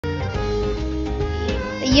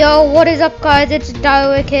Yo, what is up guys, it's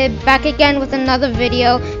Kid back again with another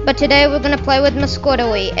video, but today we're gonna play with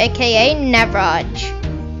Mosquetory, aka Navraj.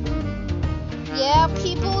 Yeah,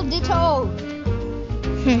 people ditto.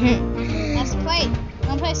 Let's play.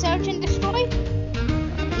 Wanna play Search and Destroy?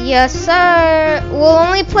 Yes sir, we'll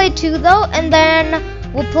only play 2 though, and then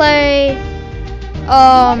we'll play,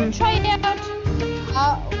 wanna try it out?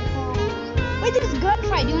 Wait, this is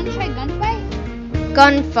Gunfight. Do you wanna try Gunfight?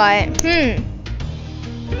 Gunfight,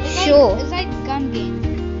 Sure. It's like gun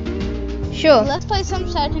game. Sure. Let's play some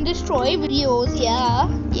Search and Destroy videos, yeah.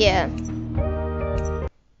 Yeah.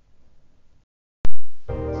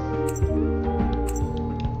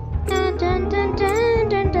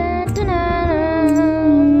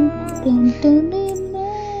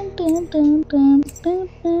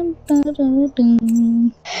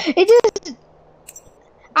 It just,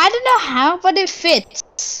 I don't know how, but it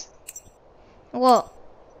fits. What?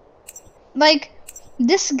 Like,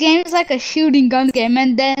 this game is like a shooting gun game,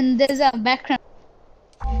 and then there's a background.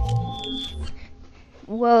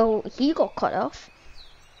 Well, he got cut off.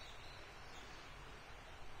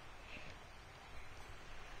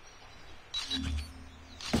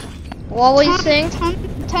 What were you saying?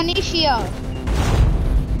 Tunisia.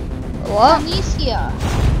 What? Tunisia.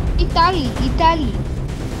 Italy.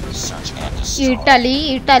 Search and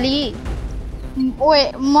destroy. Italy.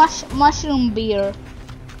 Wait, mushroom beer.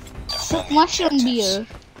 Defend Mushroom objectives. beer.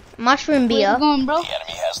 Mushroom Where beer. you going, bro? The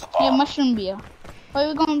enemy has the Yeah, bomb. mushroom beer. Where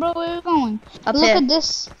you going, bro? Where you going? Up Look there. at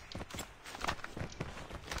this.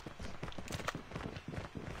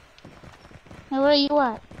 Hey, where are you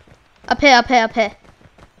at? Up here.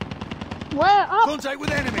 Where up? Contact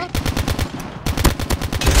with enemy.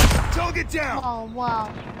 Target down. Oh, wow.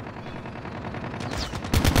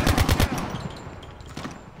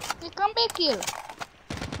 Hey, come back here.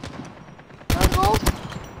 Let's go.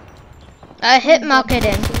 I hit market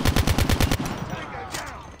him.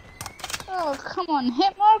 Oh, come on,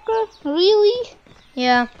 hit marker? Really?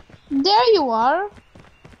 Yeah. There you are.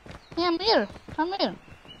 Yeah, I'm here. Come here.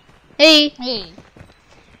 Hey. Hey.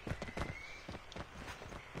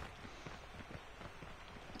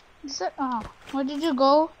 Is that, oh, where did you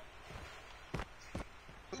go?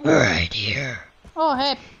 Right here. Oh,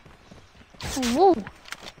 hey. Whoa.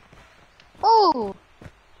 Oh.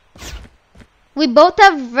 We both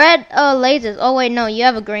have red lasers. Oh wait, no, you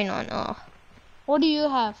have a green one. Oh. What do you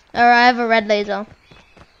have? Or I have a red laser.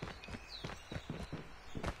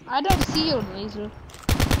 I don't see your laser.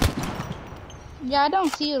 Yeah, I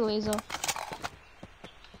don't see your laser.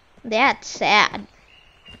 That's sad.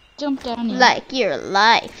 Jump down here. Like your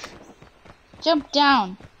life. Jump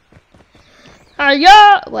down.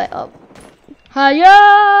 Hiya! Wait up.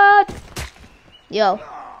 Hiya! Yo.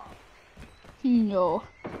 No.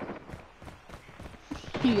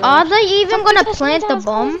 Are they even gonna plant the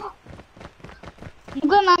bomb? I'm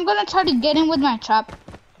gonna try to get him with my trap.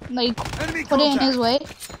 Like, Enemy put it in his contact. way.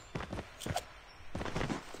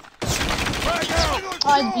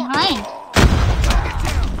 Oh, it's behind.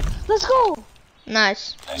 Let's go.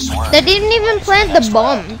 Nice. Nice work. They didn't even plant the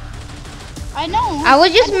bomb. I know. I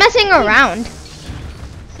was just messing around.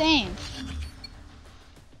 Same.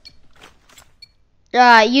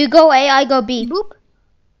 You go A, I go B. Boop.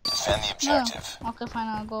 Defend the objective. Oh, okay, fine.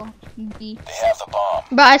 I'll go B. They have the bomb.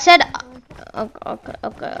 But I said,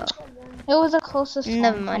 okay. It was the closest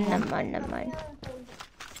Never one. mind.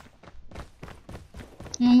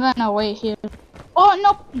 I'm gonna wait here. Oh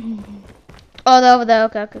no. Oh, they're over there.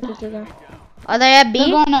 Okay. Are they at B? They're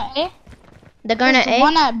going to A. They're going to There's A?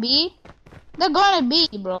 one at B. They're going to B,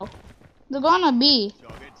 bro. They're going to B.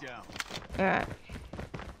 Alright.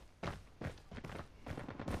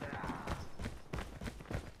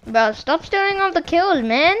 Bro, stop stealing all the kills,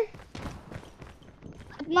 man.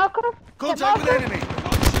 Marker. Contact with enemy.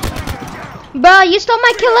 Bro, you stole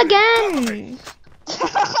my kill again.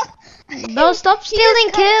 Bro, stop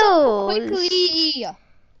stealing kills. Quickly.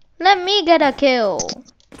 Let me get a kill.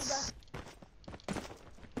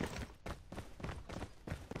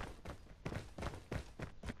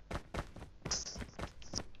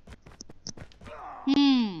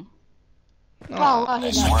 Oh, he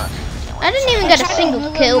Nice died. work. I didn't even get a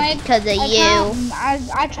single kill because of you.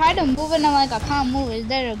 I tried to move and I'm like, I can't move. Is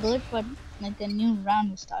there a glitch? But like the new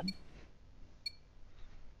round was started.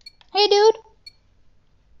 Hey, dude.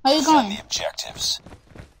 Where you Defend going? the objectives.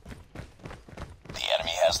 The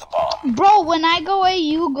enemy has the bomb. Bro, when I go away,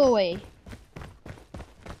 you go away.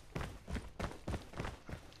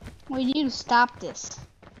 We need to stop this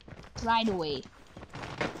right away.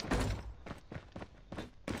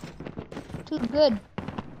 Too good.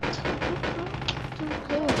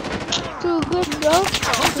 Too good, bro.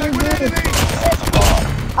 Contact with enemy.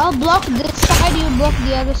 I'll block this side, you block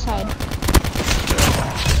the other side.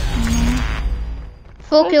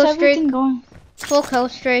 Full How's kill everything streak. going? Full kill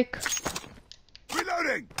streak.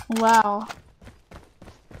 Reloading. Wow.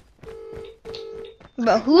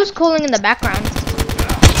 But who's calling in the background?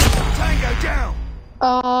 Tango down.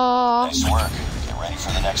 Nice work. Get ready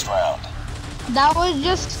for the next round. That was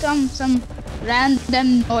just some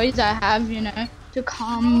random noise I have, you know, to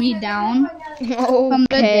calm me down from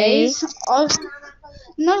the Okay. days of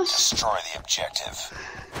no. Destroy the objective.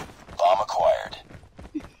 Bomb acquired.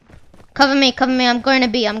 Cover me, cover me. I'm going to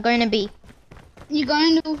B. I'm going to B. You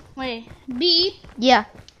going to wait B? Yeah.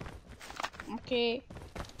 Okay.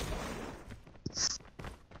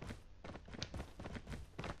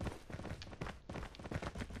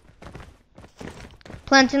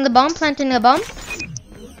 Planting the bomb. Planting the bomb.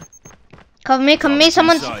 Cover me, cover me.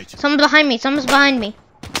 Someone's behind me. Someone's behind me.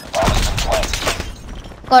 Bomb has been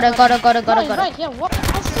planted. Got it, got it, got it, got it, Right, got it. right, yeah, what?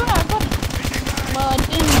 I swear I got it. But I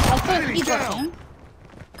didn't, I thought he got him.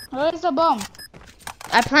 Where's the bomb?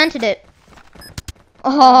 I planted it.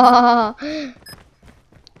 Oh.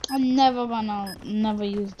 I'm never gonna, never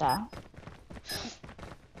use that.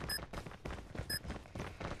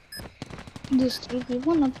 This could be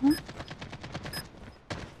one of them.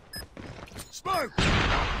 Smoke.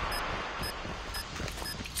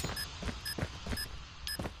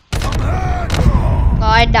 Oh,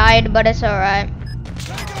 I died, but it's alright.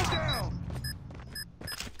 Tango down.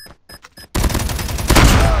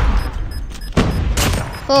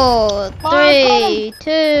 4, 3,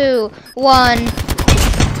 2, 1.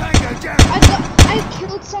 Tango down. I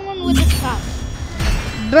killed someone with a trap.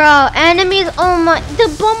 Bro, enemies. Oh my.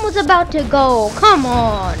 The bomb was about to go. Come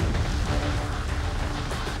on.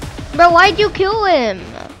 Bro, why'd you kill him?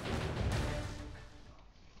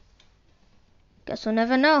 Guess we'll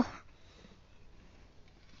never know.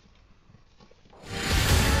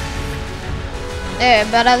 There,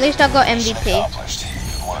 but at least I got Mission MVP. accomplished.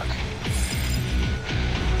 Good work.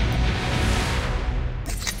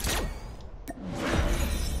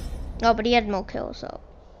 No, but he had more kills, so.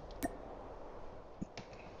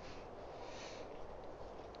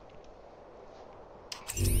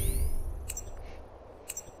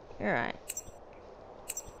 Alright.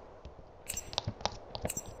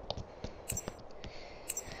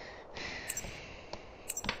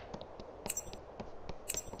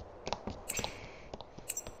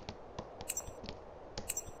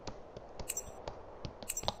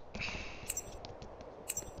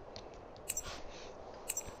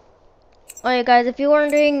 Alright guys, if you're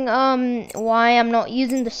wondering why I'm not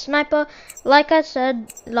using the sniper, like I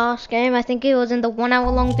said last game, I think it was in the 1 hour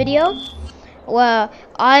long video, where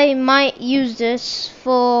I might use this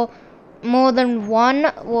for more than one,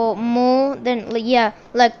 or more than, yeah,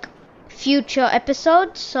 like future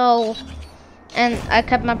episodes, so, and I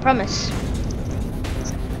kept my promise.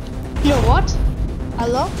 Yo, what?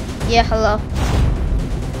 Hello? Yeah, hello.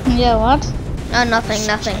 Yeah, what? Nothing,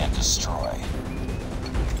 nothing. And destroy.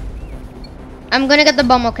 I'm gonna get the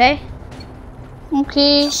bomb, okay?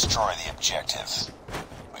 Okay. Destroy the objective.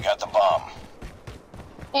 We got the bomb.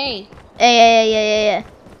 Hey. Yeah.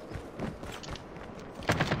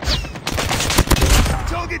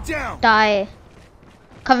 Target down. Die.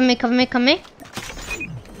 Cover me, cover me, cover me.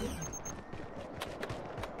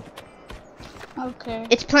 Okay.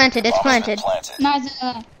 It's planted, it's Bomb has been planted. planted.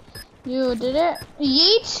 Nice. You did it.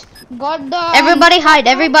 Yeet. Got the. Everybody hide,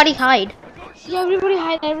 everybody hide. Yeah, everybody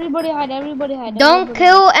hide. Everybody hide. Everybody hide. Don't everybody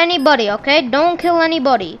kill anybody, okay? Don't kill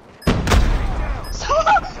anybody.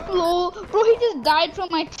 hide. Lol. Bro, he just died from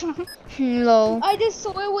my trap. Low. I just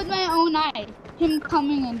saw it with my own eye. Him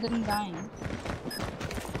coming and then dying.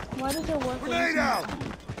 Why does it work? every Grenade single out. time?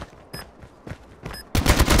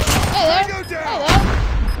 Hey there. Tango down.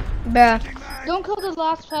 Hey Bruh. there. Don't kill the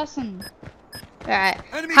last person. Alright.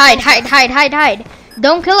 Enemy Hide, contact. hide.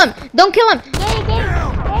 Don't kill him. Don't kill him. There.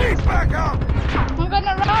 Down. Hey. He's back up. I'm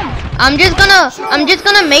gonna run. I'm just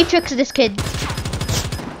gonna matrix this kid.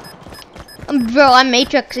 Bro, I'm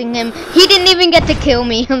matrixing him. He didn't even get to kill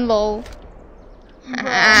me. Lol. Get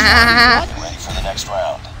ready for the next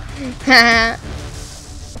round.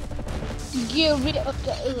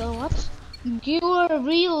 What?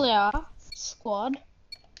 Guerrilla squad.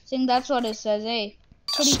 I think that's what it says. Hey,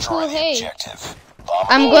 pretty Destroy cool. the Hey, objective. Bomb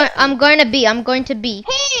I'm going to B. I'm going to B.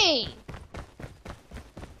 hey.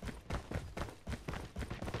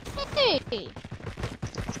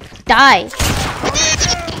 Die.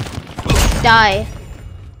 Die.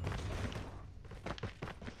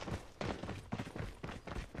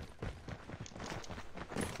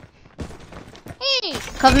 Hey.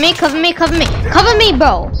 Cover me,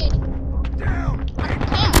 bro. Down.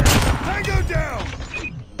 Tango down.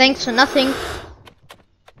 Thanks for nothing.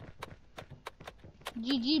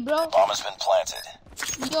 GG, bro. Bomb has been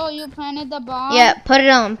planted. Yo, you planted the bomb? Yeah, put it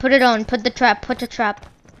on. Put it on. Put the trap. Put the trap.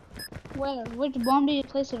 Where? Which bomb did you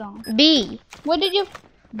place it on? B. What did you...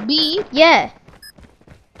 B? Yeah.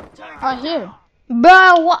 Oh, here.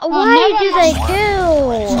 Bro, why never do they mind. kill?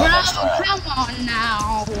 Bro, come on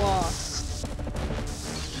now.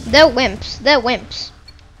 They're wimps. They're wimps.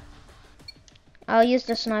 I'll use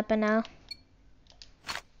the sniper now.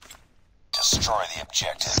 Destroy the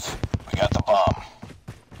objective. We got the bomb.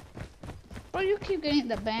 Bro, you keep getting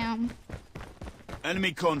the bam.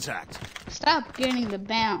 Enemy contact. Stop getting the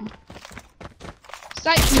bam.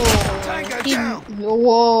 Sight. Tango down.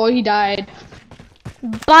 Whoa, he died.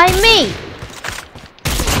 By me.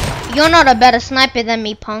 You're not a better sniper than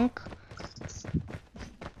me, punk.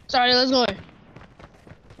 Sorry, let's go.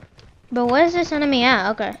 But where's this enemy at?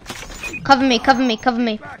 Okay. Cover me, cover me, cover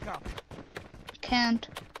me. Back up. Can't.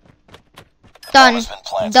 Done. has been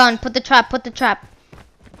planted. Done. Put the trap, put the trap.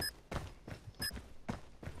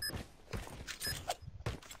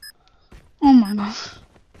 Oh my god.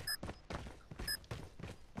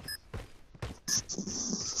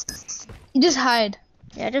 Just hide.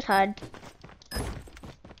 Yeah, just hide.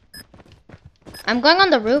 I'm going on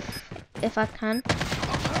the roof, if I can.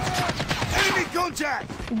 Enemy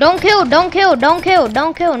contact. Don't kill, don't kill, don't kill,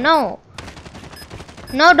 don't kill, no.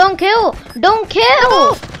 No, don't kill, don't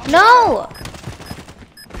kill, no.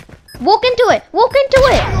 Walk into it, walk into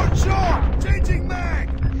it. Good shot. Changing mag.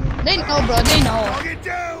 They know, bro, they know. Target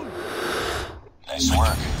down. Nice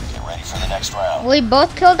work. Get ready for the next round. We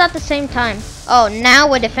both killed at the same time. Oh, now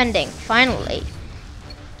we're defending, finally.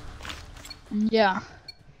 Yeah.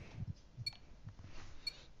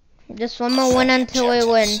 Just one more win until we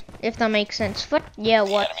win, if that makes sense. What? Yeah,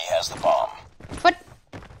 The what? enemy has the bomb. What?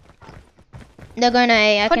 They're going to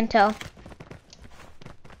A, I What? can tell.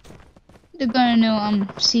 They're gonna know,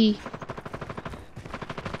 C.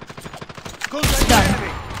 Contact Done.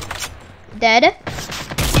 enemy. Dead.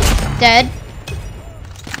 Dead.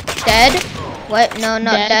 Dead. Wait, no,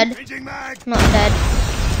 not Dead. dead. Changing mag. Not dead.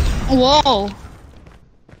 Whoa.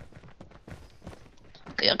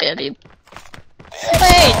 Okay.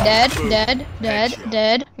 Wait,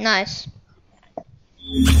 dead. Nice.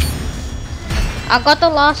 I got the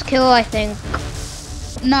last kill, I think.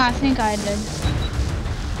 No, I think I did.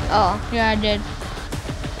 Oh. Yeah, I did.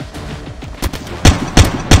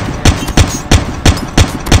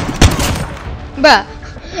 Bruh.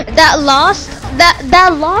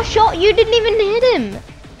 That last shot, you didn't even hit him.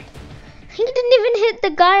 He didn't even hit the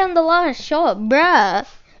guy on the last shot, bruh.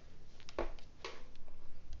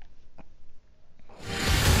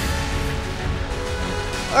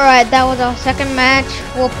 Alright, that was our second match.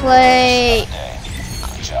 We'll play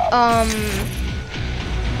Good job.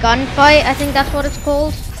 Gunfight, I think that's what it's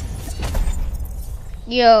called.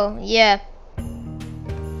 Yo, yeah.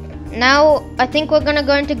 Now I think we're gonna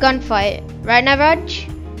go into Gunfight. Right, Navraj?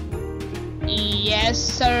 Yes,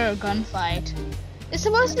 sir. Gunfight. It's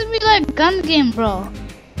supposed to be like gun game, bro.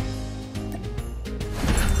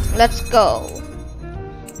 Let's go.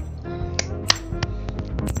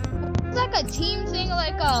 It's like a team thing,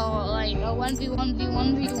 like a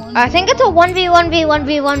 1v1v1v1. I think it's a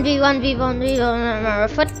 1v1v1v1v1v1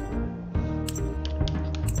 foot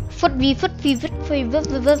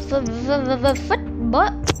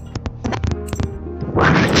but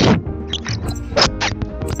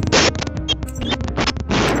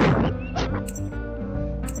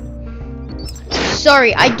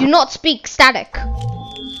sorry, I do not speak static.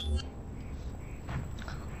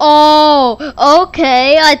 Oh,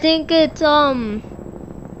 okay. I think it's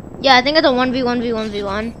yeah, I think it's a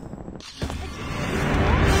 1v1v1v1.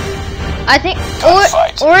 I think, or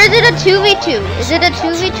is it a 2v2? Is it a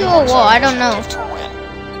 2v2 or what? I don't know.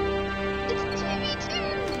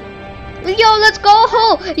 Yo, let's go.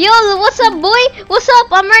 Yo, what's up, boy? What's up?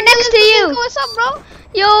 I'm right next to you. What's up, bro?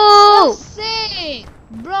 Yo. Sick,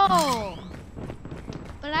 bro.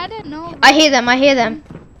 But I didn't know. Bro. I hear them.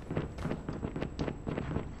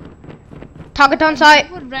 Target on sight.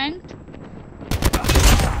 Put ranked.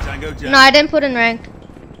 Tango down. No, I didn't put in ranked.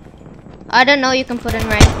 I don't know you can put in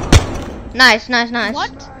ranked. Nice. What? Nice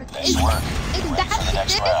work. Is Ready for the that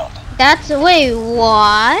next it? round. That's, wait,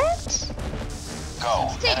 what? Go.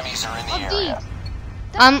 Enemies are in the area.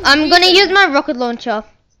 I'm gonna use my rocket launcher.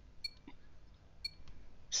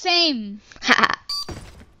 Same.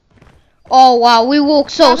 Oh wow, we walk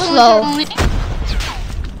so slow.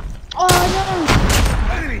 Oh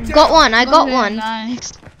Enemy down. Got one, I no. got Okay, one.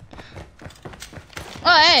 Nice.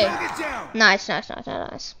 Oh hey. Target down. Nice. Nice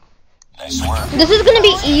work. This is gonna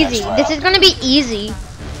be easy. This is gonna be easy.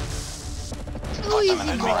 Put them in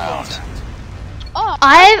the ground. Oh,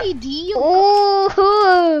 I- RPG.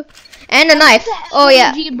 Ooh, and a knife. Oh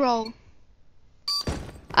yeah. LMG, bro.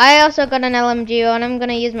 I also got an LMG and I'm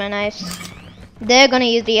gonna use my knives. They're gonna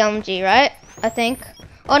use the LMG, right? I think.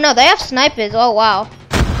 Oh no, they have snipers. Oh wow.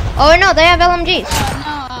 Oh no, they have LMGs.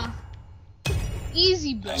 No.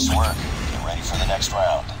 Easy, bro. Nice work. Get ready for the next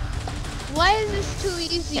round. Why is this too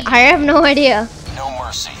easy? I have no idea. No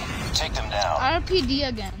mercy. Take them down. RPD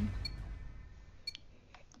again.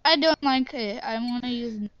 I don't like it. I want to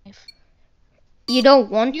use knife. You don't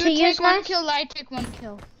want You to take use one knives? kill, I take one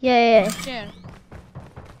kill. Yeah. Share.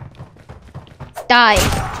 Die.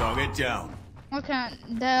 Target down. Okay,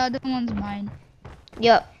 the other one's mine.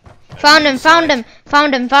 Yup. Found him.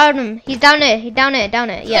 He's down there.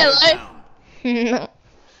 Yeah.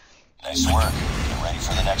 Nice work. Get ready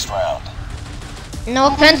for the next round. No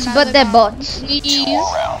offense, but they're bots. 2 Please.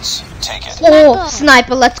 more rounds. Take it. Oh,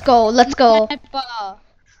 sniper, let's go. Sniper.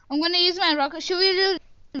 I'm gonna use my rocket. Should we do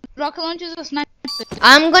rocket launchers or sniper?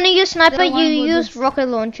 I'm gonna use sniper, The you one with use the- rocket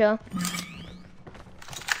launcher.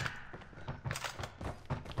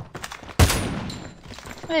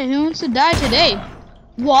 Wait, who wants to die today?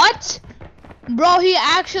 What? Bro, he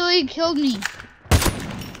actually killed me.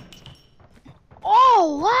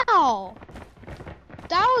 Oh, wow.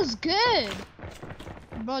 That was good.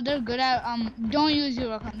 Bro, they're good at, don't use your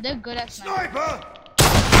rocket. They're good at sniper. Sniper!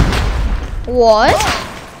 What?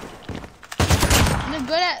 They're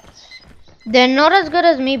good at, They're not as good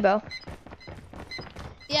as me, bro.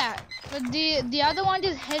 yeah. But the other one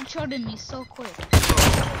just headshotted me so quick.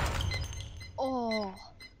 Oh.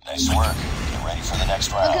 Nice work. Get ready for the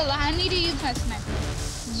next round. Okay, I need to use my sniper.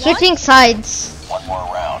 Switching sides. One more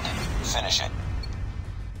round. Finish it.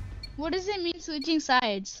 What does it mean switching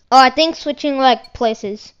sides? Oh, I think switching like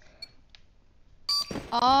places.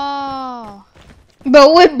 Oh.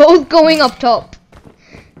 Bro, we're both going up top.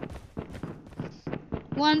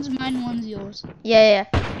 One's mine, one's yours. Yeah.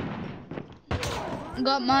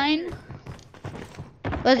 Got mine.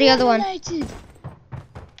 Where's the other one? Eliminated.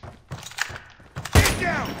 Get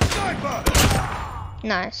down! Sniper!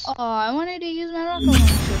 Nice. Oh, I wanted to use my rocket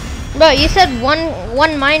launcher. Bro, you said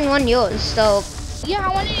one mine, one yours, so. Yeah,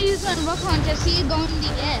 I wanted to use my rocket launcher. See it go in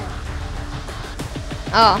the air.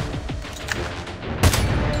 Oh.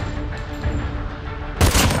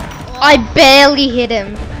 I barely hit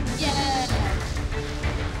him. Yeah.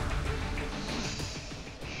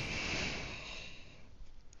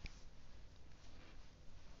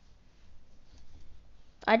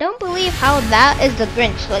 I don't believe how that is the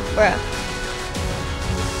Grinch, like, bruh.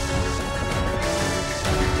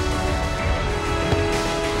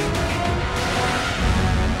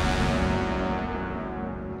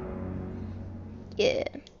 Yeah.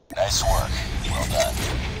 Nice work. Well done.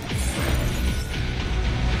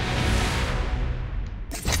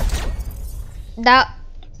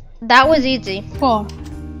 That was easy. 4.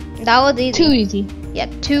 That was easy. Too easy. Yeah,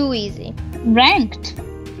 too easy. Ranked.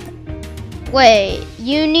 Wait,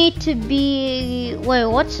 you need to be. Wait,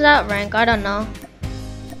 what's that rank? I don't know.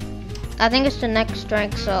 I think it's the next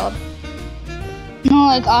rank, so. No,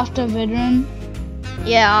 like after veteran.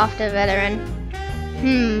 Yeah, after veteran.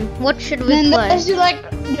 What should we Then play? there's you like,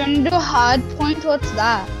 you wanna do hard point? What's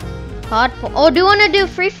that? Oh, do you want to do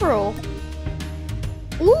free for all?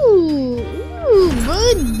 Ooh,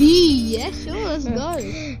 buddy. Yeah, sure, let's go.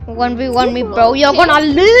 1v1 me, bro. You're gonna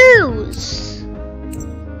lose.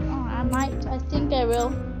 Oh, I might. I think I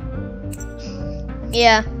will.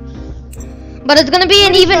 Yeah. But it's gonna be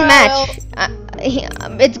an even match.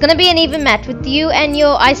 It's gonna be an even match with you and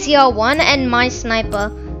your ICR1 and my sniper.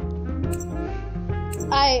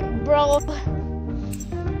 Bro.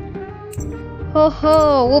 Ho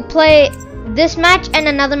ho. We'll play this match and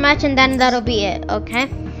another match and then that'll be it, okay?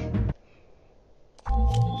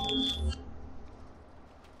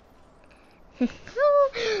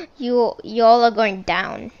 Y'all are going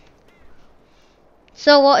down.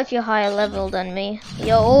 So what if you're higher level than me?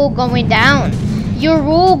 You're all going down. You're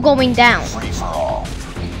all going down. Free for all.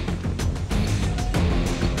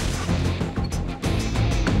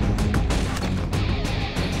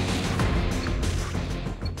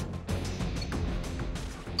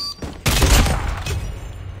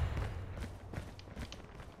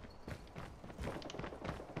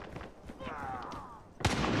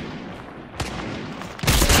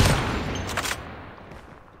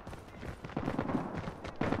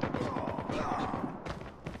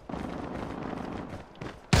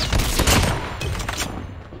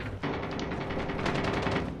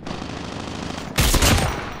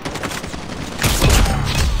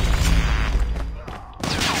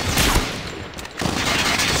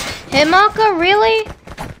 Hey Marco, really?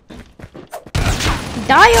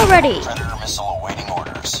 Die already! Predator missile awaiting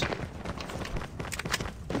orders.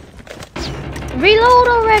 Reload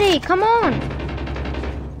already! Come on!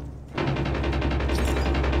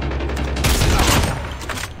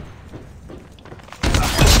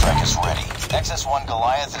 Airstrike is ready. XS-1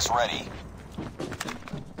 Goliath is ready.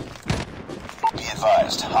 Be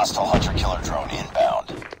advised, hostile hunter-killer drone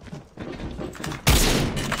inbound.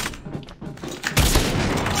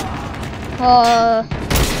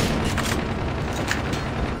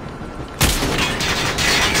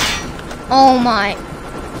 Oh my.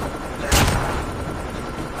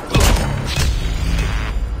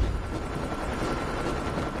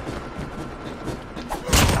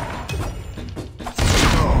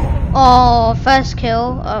 Oh, first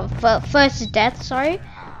kill. First death, sorry.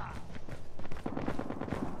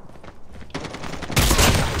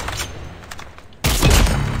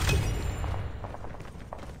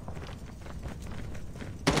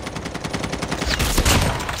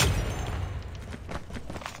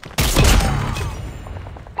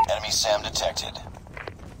 Enemy SAM detected.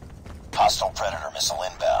 Hostile Predator missile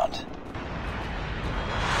inbound.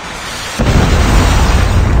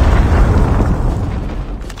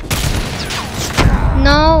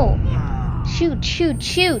 No! Shoot, shoot,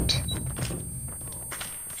 shoot!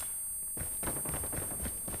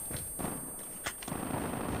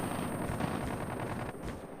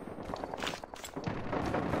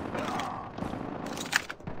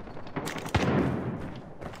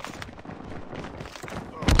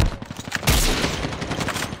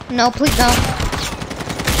 No, please don't.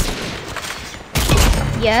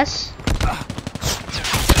 Yes.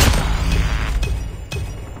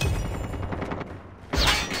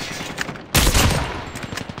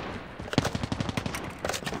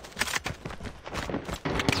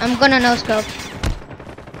 I'm gonna no scope.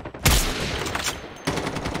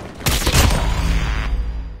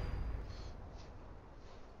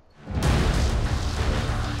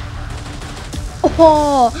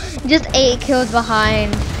 Oh, just 8 kills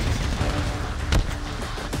behind.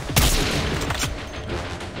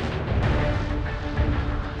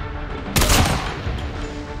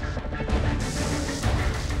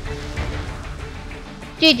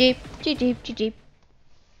 GG, GG, GG.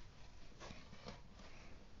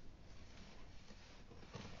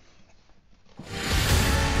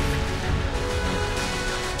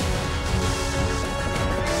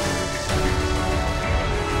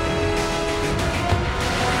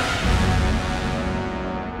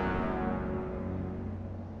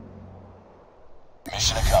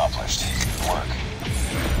 Mission accomplished. Good work.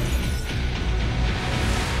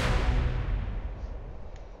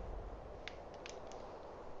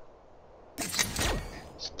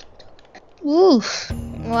 Oof.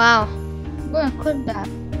 Wow. I'm gonna quit that.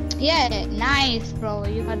 Yeah, nice, bro.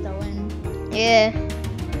 You got the win. Yeah.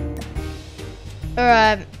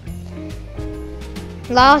 Alright.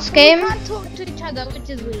 Last game? We can't talk to each other, which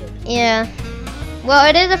is weird. Yeah. Well,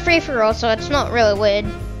 it is a free-for-all, so it's not really weird.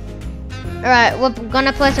 Alright, we're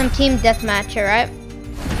gonna play some team deathmatch, alright?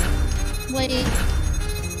 Wait.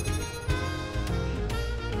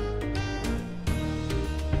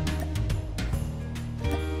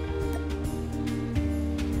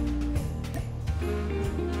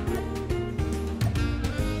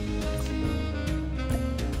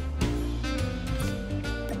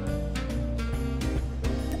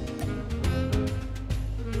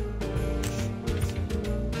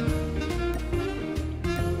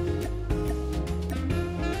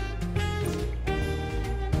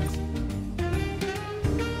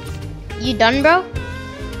 You done, bro?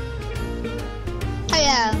 Oh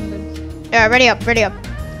yeah, I'm good. Yeah, ready up, ready up.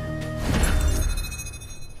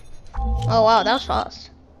 Oh wow, that was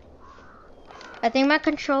fast. I think my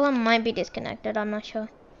controller might be disconnected, I'm not sure.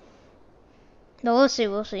 But we'll see,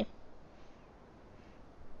 we'll see.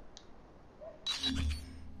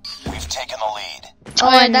 We've taken the lead. Oh,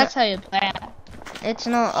 yeah, and that's how you play. it's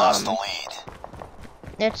not, Lost the lead.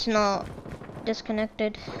 it's not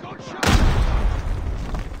disconnected.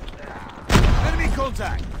 Enemy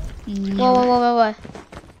contact. Whoa, whoa, whoa, whoa, whoa.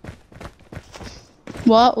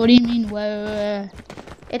 What? What do you mean? Where?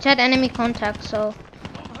 It had enemy contact, so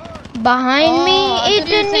behind me, it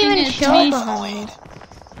didn't even show For the behind me. lead.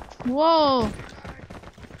 Whoa.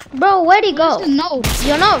 Bro, where'd he go? No.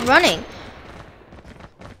 You're not running.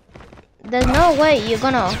 There's no way you're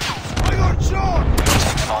gonna. I got shot.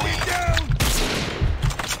 Taking the lead. Down.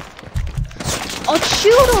 Oh,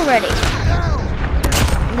 shoot already.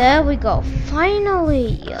 Down. There we go.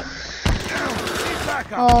 Finally. Down. Need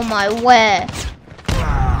backup. Oh my, where?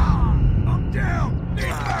 I'm down. Need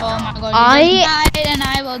backup. Oh my god. I- You just died and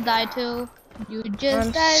I will die too. You just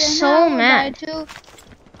I'm died and so I will mad. die too.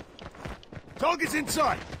 Target's in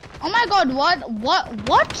sight. Oh my god, what?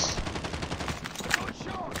 Got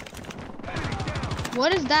shot. Enemy down.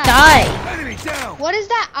 What is that? Die. Enemy down. What is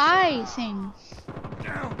that eye thing?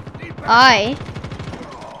 Down. Need back. I.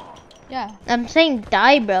 Yeah. I'm saying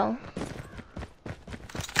die, bro.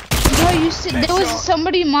 No, you said there was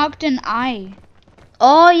somebody marked an eye.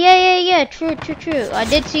 Oh, yeah. True. I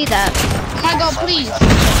did see that. Oh my god, please.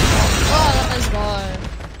 Oh, that was good.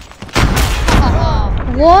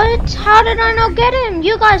 What? How did I not get him?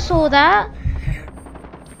 You guys saw that. Wait,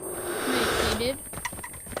 they did?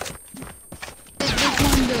 This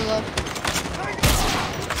one below.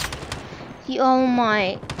 Oh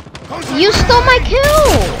my. You stole my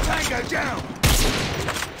kill. Tango down.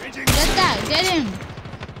 Get that, get him.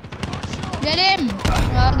 Get him.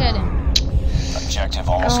 I'll get him. Objective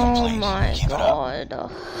almost Oh complete. my Keep it up. god.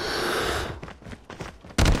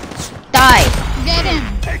 Die. Get him.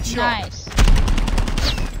 Headshot. Nice.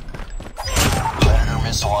 Predator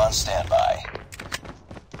missile on standby.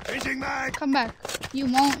 Changing mag. Come back. You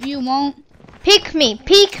won't. Peek me.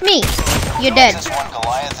 You're dead. Just one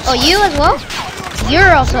Goliath is Oh, left. you as well?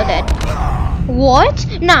 You're also dead. What?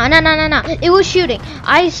 Nah. It was shooting.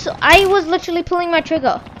 I was literally pulling my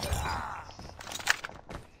trigger.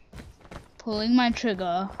 Pulling my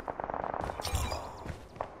trigger.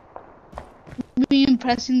 Being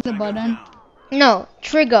pressing the button. No,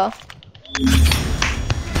 trigger.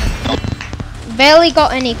 Barely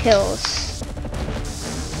got any kills.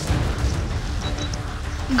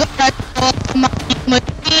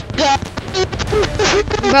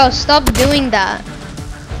 Bro, stop doing that.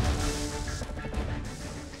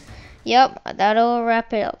 Yep, that'll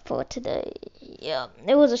wrap it up for today. Yep,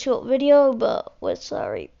 it was a short video, but we're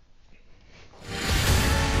sorry.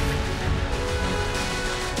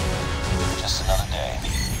 Just another day.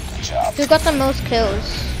 Good job. Who got the most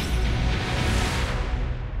kills?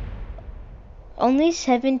 Only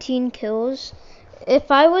 17 kills. If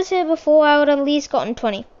I was here before, I would at least gotten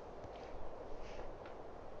 20.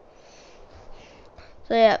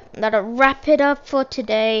 So yeah, that'll wrap it up for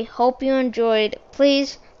today. Hope you enjoyed.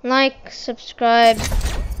 Please like, subscribe,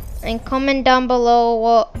 and comment down below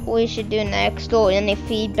what we should do next or any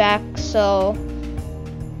feedback. So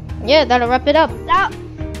yeah, that'll wrap it up. That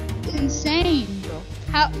insane, bro.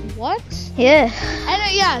 How? What? Yeah.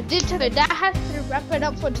 And yeah, that has to wrap it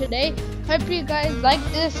up for today. Hope you guys like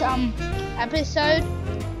this episode.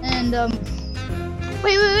 And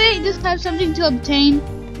wait, just have something to obtain.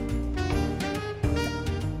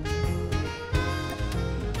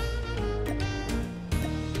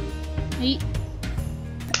 Wait.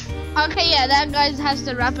 Okay, yeah, that guys has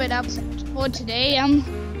to wrap it up for today.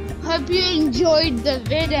 Hope you enjoyed the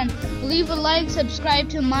vid and leave a like, subscribe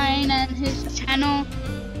to mine and his channel,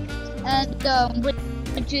 and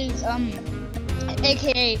which is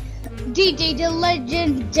aka DJ the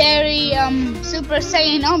legendary Super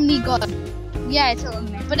Saiyan Omni God. Yeah, it's a long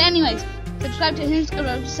name. But anyways, subscribe to him,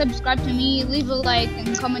 subscribe to me, leave a like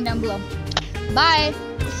and comment down below. Bye.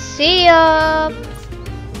 See ya.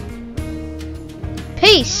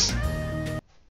 Peace.